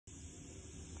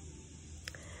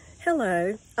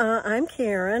Hello, I'm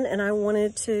Karen, and I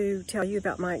wanted to tell you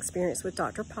about my experience with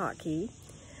Dr. Potke.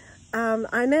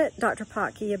 I met Dr.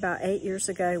 Potke about 8 years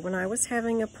ago when I was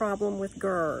having a problem with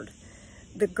GERD.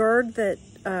 The GERD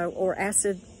or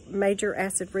major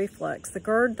acid reflux, the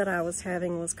GERD that I was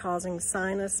having was causing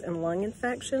sinus and lung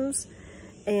infections.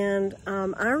 And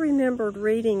I remembered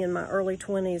reading in my early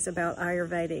 20s about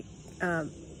Ayurvedic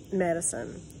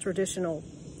medicine, traditional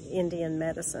Indian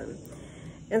medicine.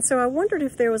 And so I wondered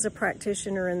if there was a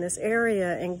practitioner in this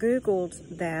area and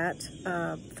Googled that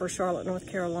for Charlotte, North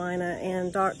Carolina,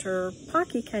 and Dr.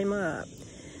 Potke came up.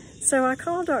 So I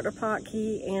called Dr.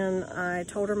 Potke and I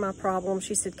told her my problem.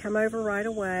 She said, come over right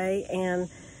away. And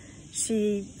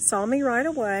she saw me right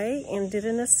away and did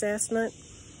an assessment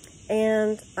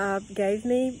and gave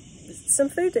me some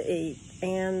food to eat.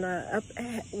 And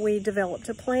we developed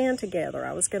a plan together.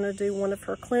 I was going to do one of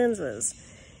her cleanses.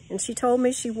 And she told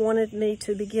me she wanted me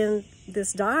to begin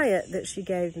this diet that she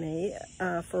gave me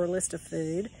for a list of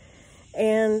food,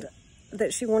 and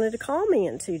that she wanted to call me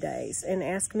in 2 days and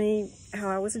ask me how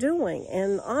I was doing.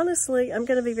 And honestly, I'm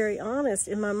going to be very honest,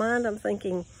 in my mind I'm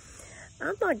thinking,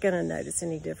 I'm not going to notice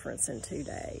any difference in 2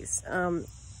 days.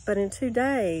 But in 2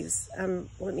 days,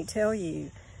 let me tell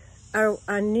you,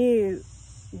 I knew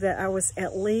that I was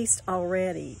at least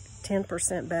already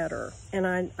 10% better. And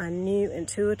I knew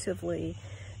intuitively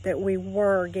that we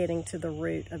were getting to the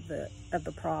root of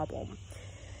the problem,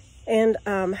 and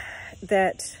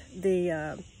that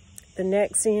the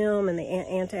Nexium and the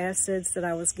antacids that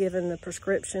I was given, the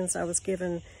prescriptions I was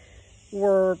given,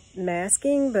 were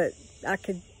masking, but I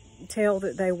could tell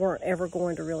that they weren't ever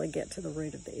going to really get to the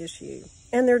root of the issue,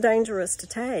 and they're dangerous to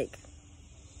take.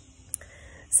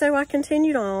 So I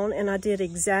continued on, and I did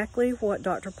exactly what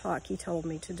Dr. Potke told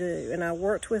me to do, and I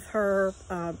worked with her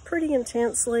pretty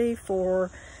intensely for,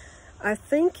 I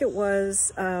think it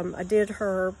was, I did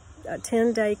her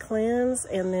 10-day cleanse,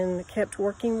 and then kept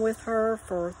working with her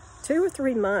for 2 or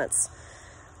 3 months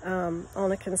on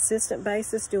a consistent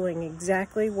basis, doing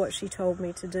exactly what she told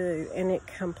me to do, and it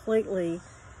completely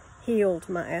healed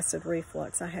my acid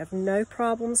reflux. I have no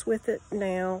problems with it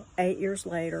now, 8 years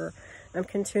later. I'm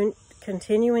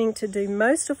continuing to do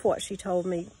most of what she taught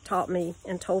me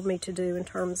and told me to do in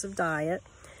terms of diet.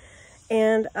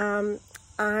 And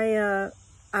I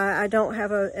don't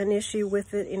have an issue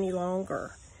with it any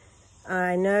longer.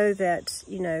 I know that,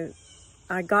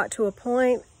 I got to a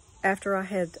point after I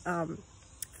had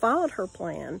followed her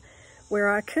plan where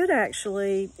I could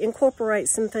actually incorporate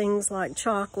some things like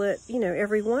chocolate,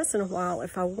 every once in a while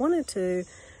if I wanted to,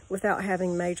 without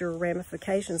having major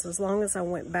ramifications, as long as I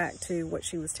went back to what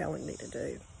she was telling me to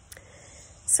do.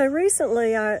 So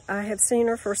recently I have seen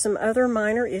her for some other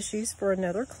minor issues for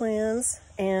another cleanse,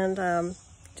 and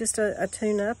just a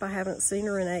tune-up. I haven't seen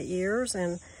her in 8 years,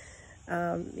 and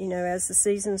as the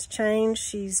seasons change,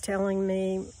 she's telling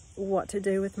me what to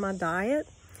do with my diet.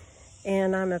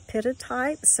 And I'm a Pitta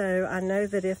type, so I know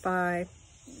that if I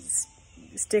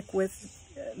stick with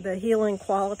the healing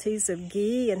qualities of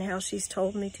ghee and how she's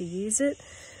told me to use it,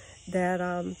 that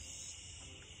I'm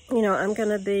going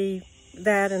to be,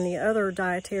 that and the other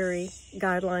dietary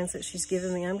guidelines that she's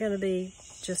given me, I'm going to be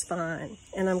just fine,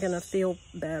 and I'm going to feel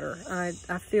better. I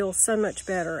feel so much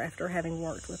better after having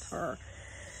worked with her.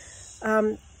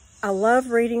 I love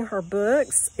reading her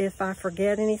books. If I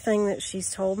forget anything that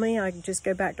she's told me, I just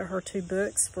go back to her 2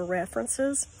 books for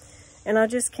references. And I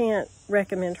just can't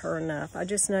recommend her enough. I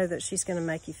just know that she's going to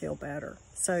make you feel better.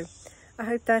 So I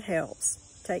hope that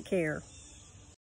helps. Take care.